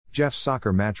Jeff's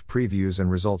soccer match previews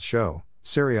and results show,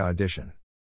 Serie A edition.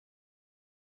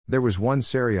 There was one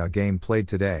Serie A game played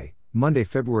today, Monday,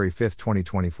 February 5,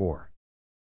 2024.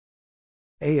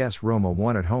 AS Roma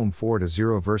won at home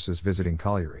 4-0 versus visiting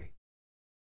Cagliari.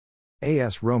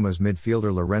 AS Roma's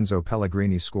midfielder Lorenzo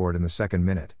Pellegrini scored in the second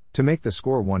minute, to make the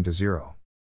score 1-0.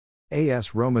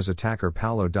 AS Roma's attacker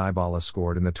Paulo Dybala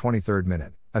scored in the 23rd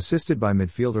minute, assisted by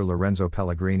midfielder Lorenzo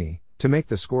Pellegrini, to make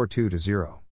the score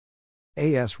 2-0.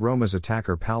 AS Roma's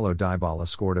attacker Paulo Dybala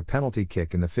scored a penalty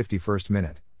kick in the 51st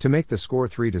minute, to make the score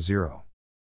 3-0.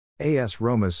 AS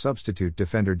Roma's substitute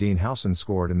defender Dean Howson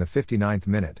scored in the 59th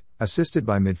minute, assisted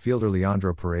by midfielder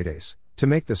Leandro Paredes, to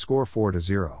make the score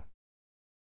 4-0.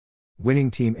 Winning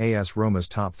team AS Roma's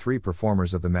top three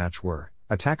performers of the match were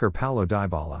attacker Paulo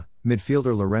Dybala,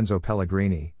 midfielder Lorenzo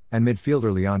Pellegrini, and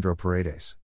midfielder Leandro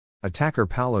Paredes. Attacker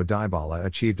Paulo Dybala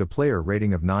achieved a player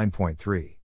rating of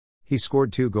 9.3. He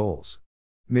scored 2 goals.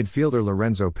 Midfielder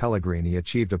Lorenzo Pellegrini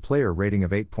achieved a player rating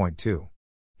of 8.2.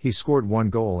 He scored 1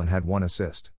 goal and had 1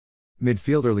 assist.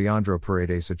 Midfielder Leandro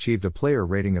Paredes achieved a player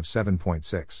rating of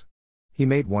 7.6. He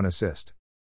made 1 assist.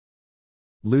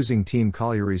 Losing team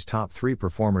Cagliari's top 3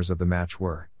 performers of the match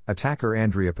were attacker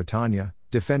Andrea Petagna,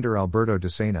 defender Alberto De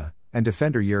Sena, and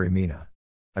defender Yerry Mina.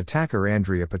 Attacker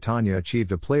Andrea Petagna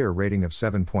achieved a player rating of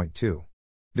 7.2.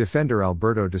 Defender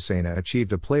Alberto De Sena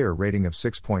achieved a player rating of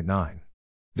 6.9.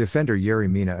 Defender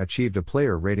Yerry Mina achieved a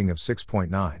player rating of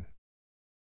 6.9.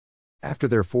 After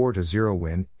their 4-0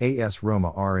 win, AS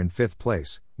Roma are in 5th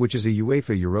place, which is a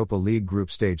UEFA Europa League group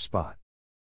stage spot.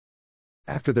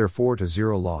 After their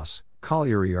 4-0 loss,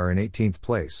 Cagliari are in 18th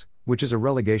place, which is a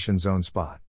relegation zone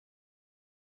spot.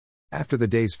 After the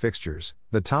day's fixtures,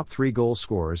 the top 3 goal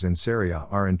scorers in Serie A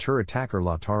are Inter attacker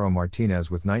Lautaro Martinez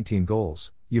with 19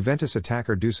 goals, Juventus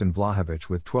attacker Dusan Vlahovic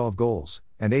with 12 goals,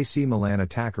 and AC Milan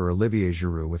attacker Olivier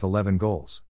Giroud with 11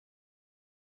 goals.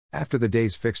 After the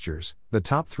day's fixtures, the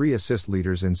top 3 assist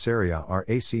leaders in Serie A are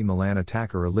AC Milan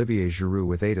attacker Olivier Giroud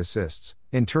with 8 assists,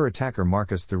 Inter attacker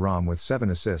Marcus Thuram with 7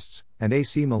 assists, and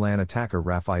AC Milan attacker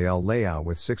Rafael Leao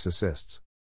with 6 assists.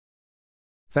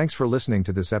 Thanks for listening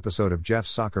to this episode of Jeff's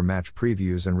Soccer Match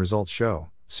Previews and Results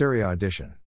Show, Serie A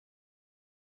edition.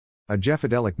 A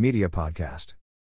Jeffadelic Media Podcast.